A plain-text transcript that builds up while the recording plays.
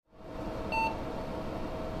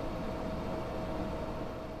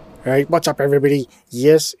All right, what's up, everybody?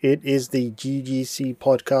 Yes, it is the GGC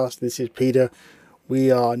podcast. This is Peter.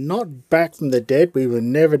 We are not back from the dead. We were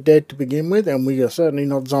never dead to begin with, and we are certainly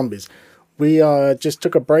not zombies. We just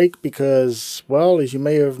took a break because, well, as you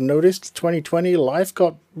may have noticed, 2020 life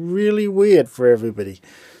got really weird for everybody.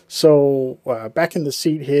 So, back in the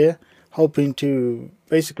seat here, hoping to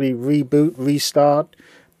basically reboot, restart,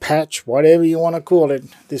 patch, whatever you want to call it,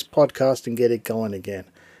 this podcast and get it going again.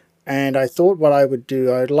 And I thought what I would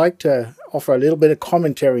do, I'd like to offer a little bit of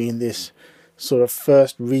commentary in this sort of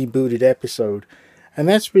first rebooted episode. And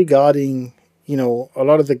that's regarding, a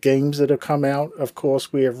lot of the games that have come out. Of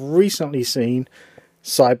course, we have recently seen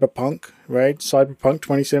Cyberpunk, right? Cyberpunk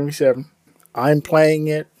 2077. I'm playing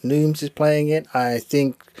it. Nooms is playing it. I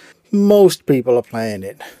think most people are playing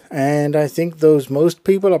it. And I think those most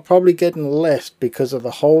people are probably getting left because of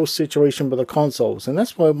the whole situation with the consoles. And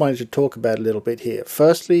that's what I wanted to talk about a little bit here.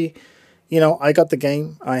 Firstly, I got the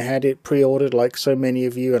game. I had it pre-ordered like so many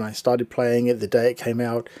of you, and I started playing it the day it came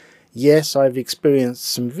out. Yes, I've experienced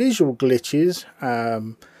some visual glitches,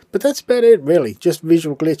 but that's about it, really. Just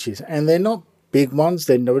visual glitches. And they're not big ones.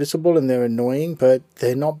 They're noticeable and they're annoying, but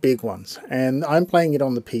they're not big ones. And I'm playing it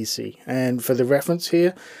on the PC. And for the reference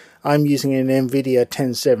here, I'm using an NVIDIA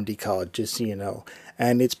 1070 card, just so you know.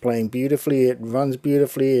 And it's playing beautifully. It runs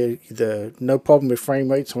beautifully. No problem with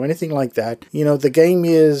frame rates or anything like that. The game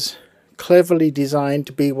is cleverly designed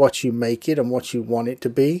to be what you make it and what you want it to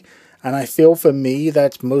be. And I feel for me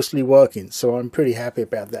that's mostly working. So I'm pretty happy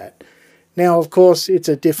about that. Now, of course, it's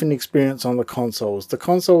a different experience on the consoles. The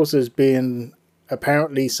consoles has been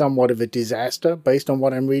apparently somewhat of a disaster based on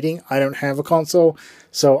what I'm reading. I don't have a console,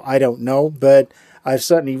 so I don't know, but I've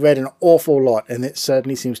certainly read an awful lot, and it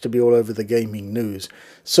certainly seems to be all over the gaming news.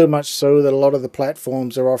 So much so that a lot of the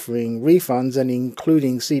platforms are offering refunds, and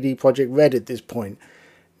including CD Projekt Red at this point.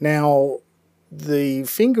 Now, the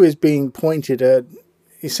finger is being pointed at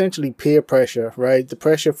essentially peer pressure, right? The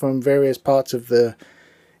pressure from various parts of the,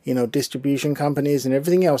 distribution companies and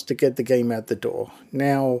everything else to get the game out the door.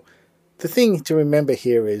 Now, the thing to remember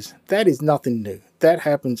here is that is nothing new. That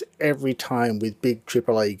happens every time with big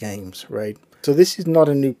AAA games, right? So this is not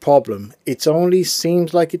a new problem. It only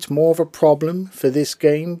seems like it's more of a problem for this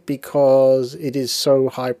game because it is so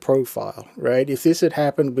high profile, right? If this had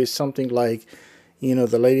happened with something like,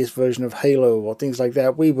 the latest version of Halo or things like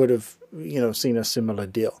that, we would have, seen a similar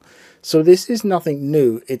deal. So this is nothing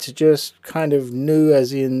new. It's just kind of new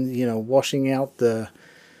as in, washing out the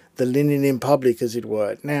linen in public, as it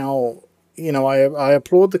were. Now, I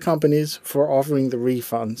applaud the companies for offering the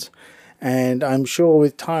refunds. And I'm sure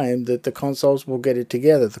with time that the consoles will get it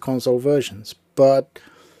together, the console versions. But,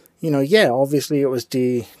 obviously it was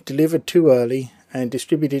delivered too early and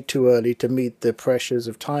distributed too early to meet the pressures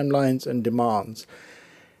of timelines and demands.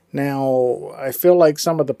 Now, I feel like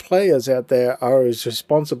some of the players out there are as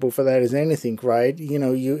responsible for that as anything, right?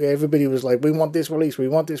 Everybody was like, we want this released, we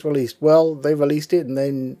want this released. Well, they released it and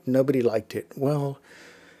then nobody liked it. Well,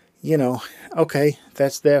 okay,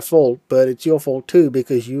 that's their fault, but it's your fault too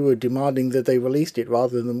because you were demanding that they released it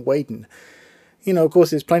rather than waiting. Of course,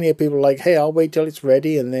 there's plenty of people like, hey, I'll wait till it's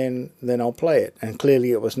ready and then I'll play it. And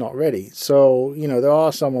clearly it was not ready. So, there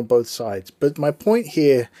are some on both sides. But my point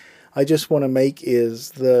here, I just want to make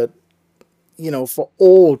is that, for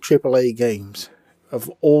all AAA games, of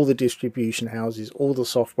all the distribution houses, all the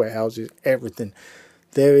software houses, everything,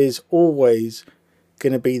 there is always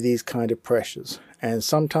going to be these kind of pressures. And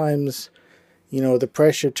sometimes, the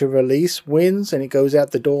pressure to release wins and it goes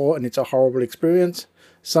out the door and it's a horrible experience.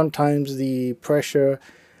 Sometimes the pressure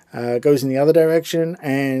goes in the other direction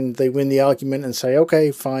and they win the argument and say,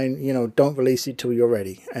 okay, fine, don't release it till you're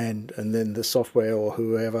ready. And then the software or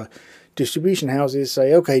whoever distribution houses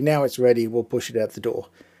say, okay, now it's ready, we'll push it out the door.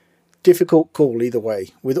 Difficult call either way.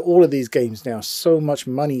 With all of these games now, so much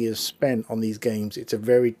money is spent on these games, it's a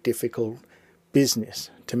very difficult business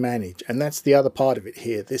to manage. And that's the other part of it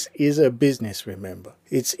here. This is a business, remember.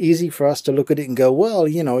 It's easy for us to look at it and go, well,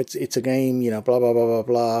 it's a game, blah, blah, blah, blah,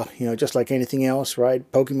 blah, just like anything else, right?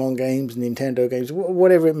 Pokemon games, Nintendo games,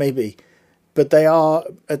 whatever it may be. But they are,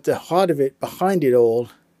 at the heart of it, behind it all,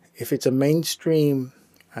 if it's a mainstream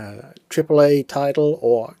AAA title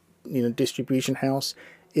or, distribution house,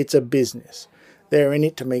 it's a business. They're in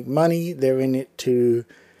it to make money. They're in it to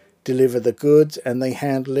deliver the goods, and they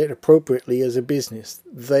handle it appropriately as a business.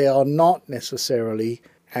 They are not necessarily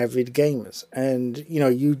avid gamers. And,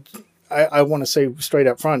 I want to say straight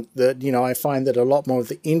up front that, I find that a lot more of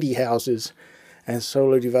the indie houses and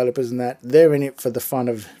solo developers and that, they're in it for the fun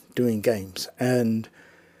of doing games. And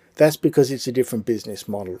that's because it's a different business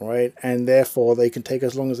model, right? And therefore they can take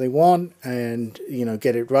as long as they want and,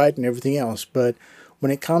 get it right and everything else. But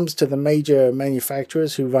when it comes to the major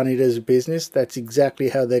manufacturers who run it as a business, that's exactly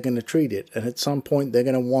how they're going to treat it. And at some point, they're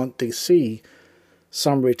going to want to see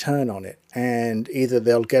some return on it. And either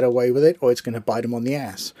they'll get away with it or it's going to bite them on the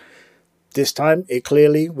ass. This time, it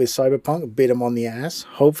clearly, with Cyberpunk, bit them on the ass.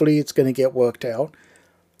 Hopefully, it's going to get worked out.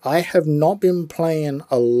 I have not been playing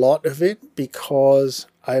a lot of it because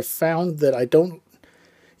I've found that I don't,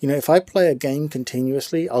 if I play a game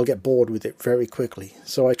continuously, I'll get bored with it very quickly.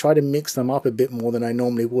 So I try to mix them up a bit more than I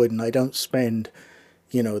normally would, and I don't spend,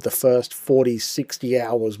 the first 40, 60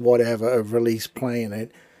 hours, whatever, of release playing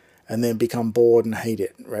it and then become bored and hate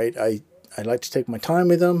it, right? I like to take my time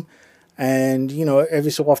with them, and, every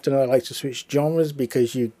so often I like to switch genres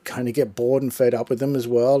because you kind of get bored and fed up with them as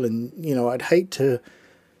well, and, I'd hate to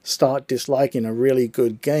start disliking a really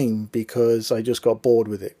good game because I just got bored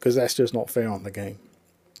with it, because that's just not fair on the game.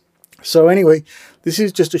 So anyway, this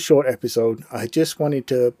is just a short episode. I just wanted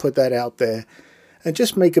to put that out there and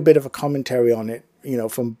just make a bit of a commentary on it,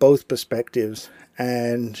 from both perspectives,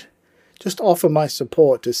 and just offer my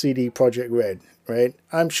support to CD Projekt Red, right?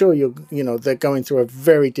 I'm sure they're going through a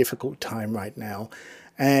very difficult time right now,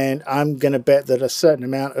 and I'm going to bet that a certain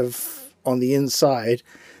amount of, on the inside,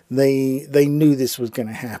 they knew this was going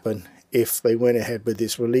to happen if they went ahead with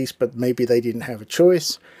this release, but maybe they didn't have a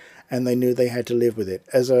choice, and they knew they had to live with it.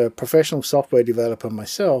 As a professional software developer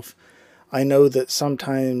myself, I know that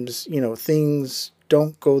sometimes, things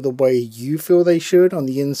don't go the way you feel they should on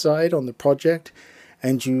the inside, on the project,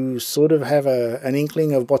 and you sort of have an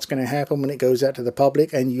inkling of what's going to happen when it goes out to the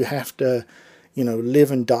public, and you have to,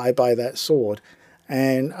 live and die by that sword.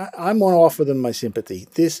 And I want to offer them my sympathy.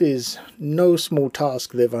 This is no small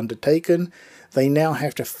task they've undertaken. They now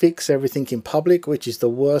have to fix everything in public, which is the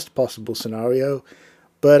worst possible scenario.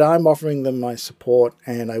 But I'm offering them my support,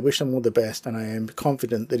 and I wish them all the best, and I am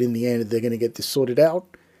confident that in the end they're going to get this sorted out.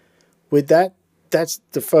 With that, that's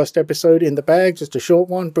the first episode in the bag, just a short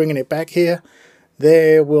one, bringing it back here.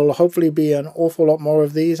 There will hopefully be an awful lot more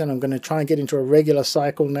of these, and I'm going to try and get into a regular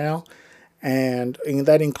cycle now. And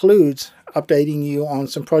that includes updating you on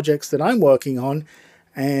some projects that I'm working on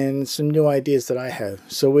and some new ideas that I have.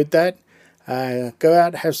 So with that, go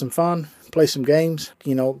out, have some fun, play some games,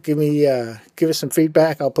 give us some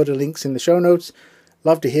feedback. I'll put the links in the show notes.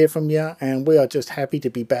 Love to hear from you, and we are just happy to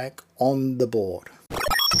be back on the board.